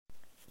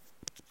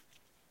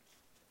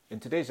In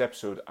today's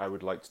episode, I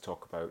would like to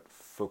talk about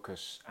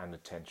focus and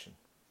attention.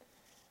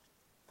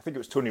 I think it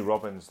was Tony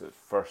Robbins that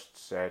first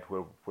said,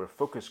 where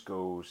focus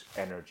goes,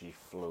 energy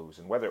flows.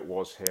 And whether it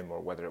was him or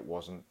whether it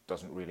wasn't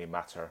doesn't really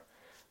matter.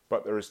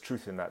 But there is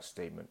truth in that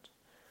statement.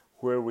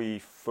 Where we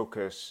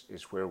focus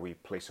is where we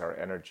place our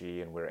energy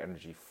and where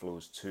energy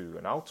flows to.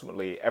 And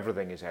ultimately,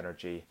 everything is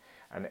energy,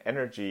 and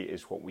energy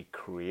is what we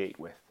create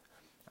with.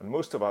 And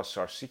most of us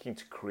are seeking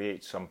to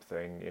create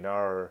something in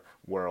our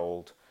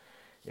world,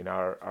 in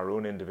our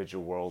own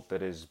individual world,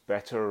 that is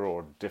better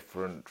or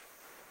different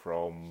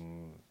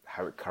from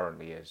how it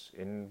currently is,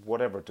 in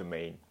whatever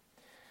domain.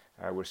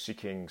 We're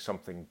seeking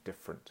something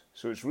different.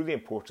 So it's really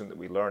important that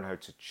we learn how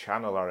to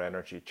channel our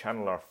energy,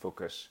 channel our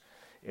focus,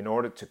 in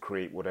order to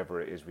create whatever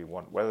it is we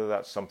want, whether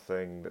that's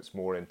something that's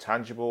more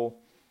intangible,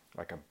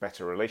 like a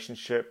better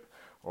relationship,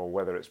 or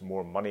whether it's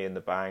more money in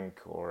the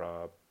bank, or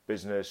a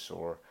business,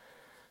 or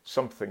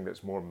something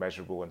that's more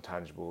measurable and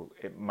tangible.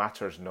 It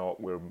matters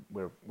not. We're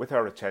with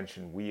our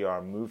attention, we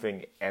are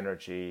moving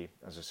energy.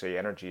 As I say,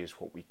 energy is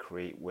what we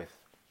create with.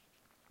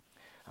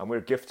 And we're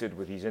gifted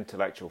with these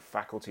intellectual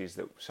faculties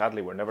that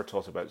sadly we're never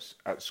taught about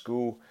at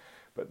school,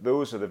 but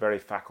those are the very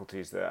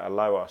faculties that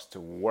allow us to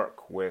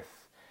work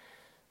with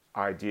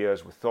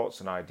ideas, with thoughts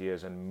and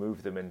ideas, and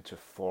move them into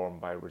form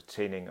by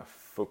retaining a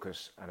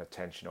focus and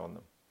attention on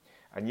them.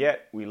 And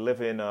yet we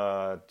live in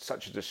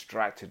such a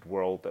distracted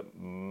world that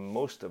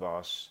most of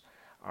us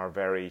are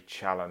very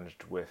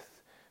challenged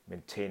with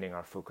maintaining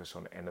our focus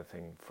on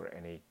anything for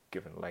any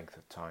given length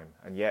of time.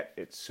 And yet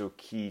it's so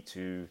key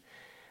to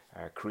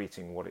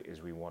creating what it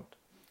is we want.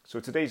 So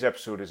today's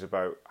episode is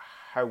about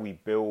how we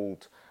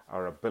build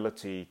our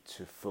ability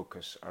to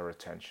focus our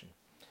attention.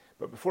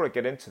 But before I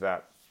get into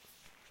that,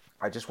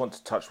 I just want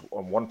to touch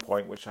on one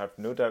point which I've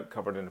no doubt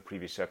covered in a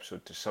previous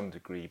episode to some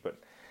degree, but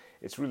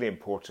it's really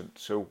important.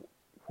 So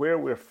where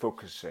we're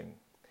focusing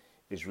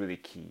is really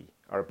key.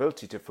 Our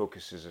ability to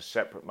focus is a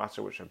separate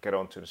matter, which I'll get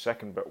onto in a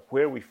second, but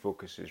where we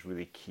focus is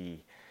really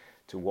key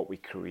to what we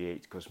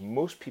create, because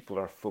most people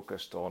are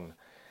focused on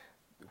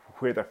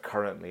where they're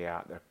currently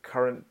at, their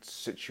current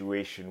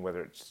situation,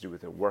 whether it's to do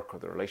with their work or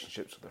their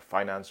relationships or their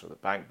finance or their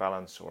bank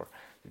balance or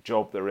the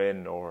job they're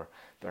in or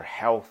their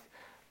health.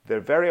 They're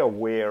very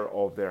aware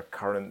of their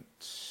current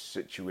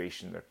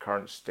situation, their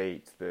current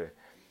state, their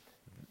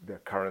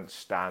current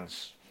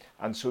stance.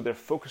 And so they're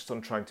focused on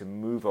trying to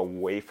move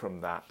away from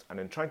that. And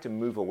in trying to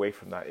move away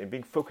from that, in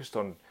being focused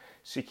on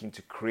seeking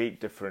to create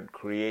different,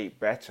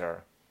 create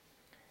better,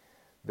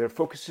 their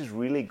focus is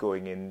really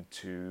going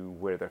into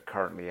where they're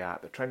currently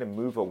at. They're trying to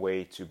move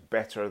away to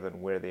better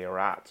than where they are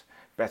at.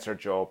 Better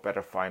job,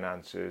 better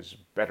finances,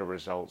 better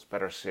results,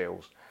 better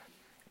sales.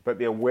 But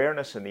the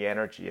awareness and the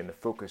energy and the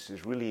focus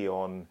is really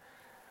on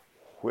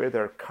where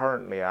they're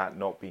currently at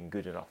not being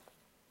good enough.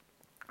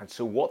 And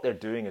so what they're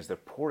doing is they're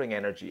pouring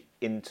energy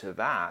into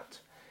that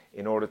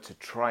in order to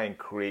try and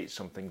create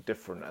something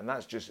different. And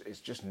it's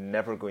just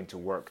never going to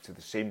work to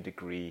the same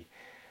degree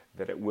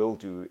that it will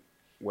do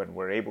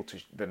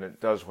than it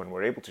does when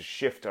we're able to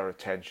shift our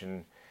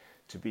attention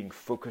to being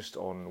focused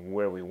on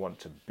where we want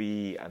to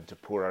be and to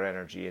pour our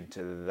energy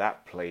into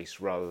that place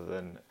rather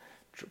than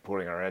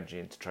pouring our energy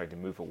into trying to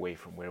move away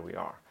from where we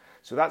are.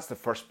 So that's the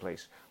first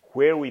place.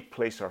 Where we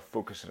place our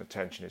focus and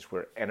attention is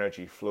where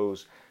energy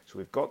flows. So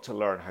we've got to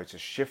learn how to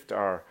shift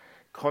our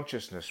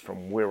consciousness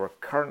from where we're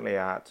currently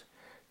at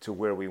to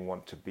where we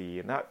want to be.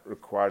 And that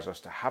requires us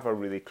to have a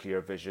really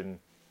clear vision,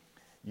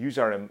 use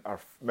our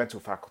mental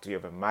faculty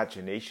of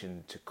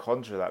imagination to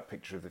conjure that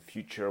picture of the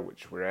future,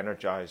 which we're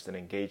energized and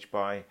engaged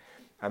by,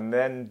 and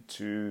then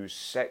to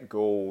set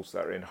goals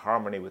that are in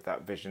harmony with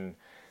that vision,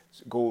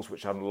 goals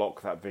which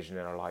unlock that vision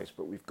in our lives.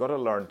 But we've got to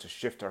learn to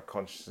shift our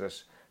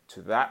consciousness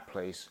to that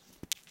place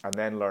and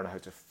then learn how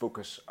to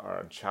focus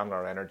and channel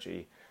our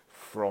energy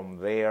from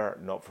there,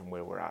 not from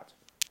where we're at.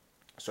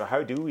 So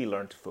how do we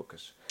learn to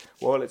focus?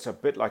 Well, it's a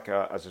bit like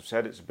as I've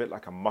said, it's a bit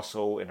like a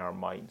muscle in our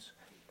minds.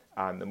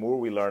 And the more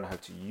we learn how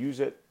to use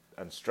it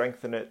and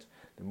strengthen it,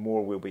 the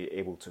more we'll be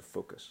able to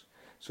focus.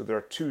 So there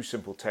are two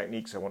simple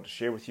techniques I want to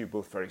share with you,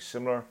 both very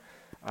similar.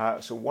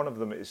 So one of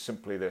them is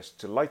simply this: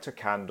 to light a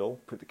candle,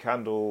 put the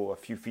candle a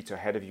few feet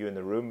ahead of you in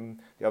the room,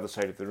 the other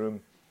side of the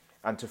room,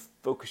 and to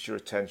focus your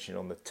attention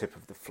on the tip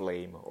of the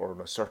flame or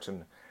on a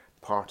certain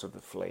part of the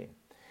flame.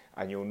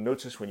 And you'll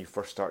notice when you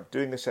first start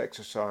doing this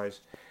exercise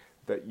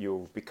that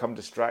you'll become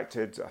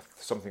distracted,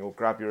 something will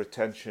grab your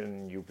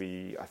attention,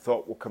 a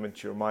thought will come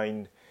into your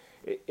mind.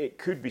 It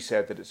could be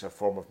said that it's a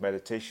form of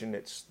meditation.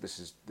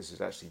 This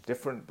is actually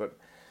different, but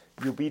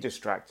you'll be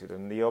distracted.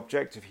 And the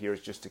objective here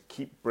is just to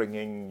keep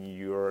bringing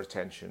your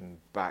attention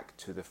back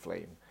to the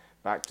flame,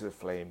 back to the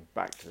flame,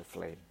 back to the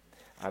flame.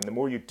 And the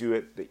more you do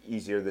it, the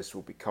easier this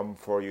will become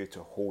for you to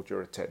hold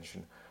your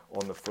attention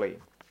on the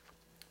flame.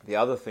 The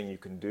other thing you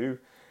can do,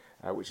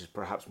 which is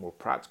perhaps more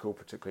practical,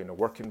 particularly in a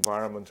work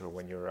environment or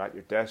when you're at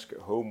your desk at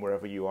home,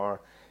 wherever you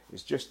are,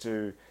 is just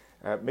to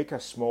make a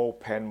small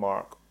pen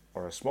mark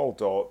or a small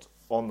dot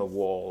on the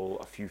wall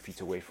a few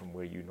feet away from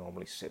where you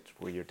normally sit,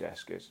 where your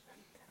desk is.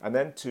 And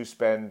then to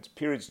spend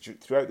periods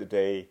throughout the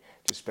day,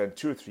 to spend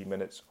 2 or 3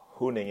 minutes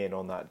honing in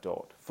on that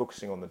dot,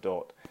 focusing on the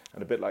dot.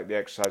 And a bit like the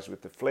exercise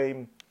with the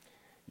flame,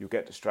 you'll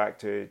get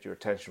distracted, your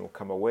attention will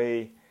come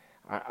away,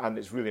 and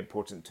it's really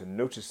important to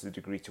notice the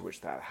degree to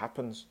which that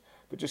happens,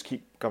 but just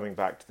keep coming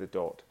back to the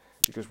dot.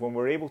 Because when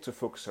we're able to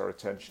focus our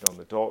attention on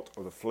the dot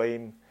or the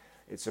flame,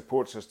 it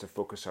supports us to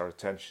focus our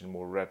attention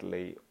more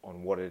readily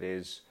on what it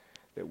is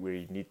that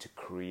we need to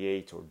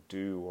create or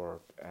do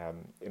or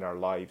in our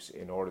lives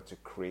in order to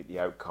create the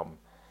outcome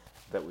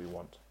that we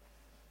want.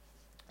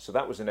 So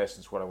that was in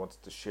essence what I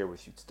wanted to share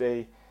with you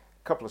today.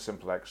 A couple of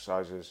simple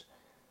exercises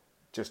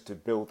just to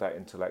build that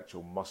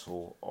intellectual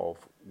muscle of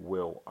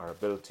will, our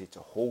ability to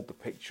hold the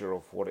picture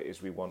of what it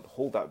is we want,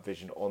 hold that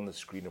vision on the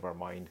screen of our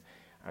mind,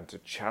 and to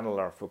channel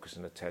our focus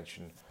and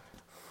attention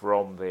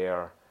from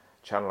there,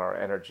 channel our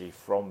energy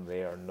from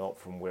there, not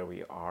from where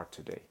we are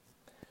today.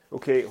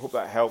 Okay, hope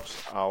that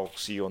helps. I'll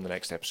see you on the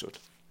next episode.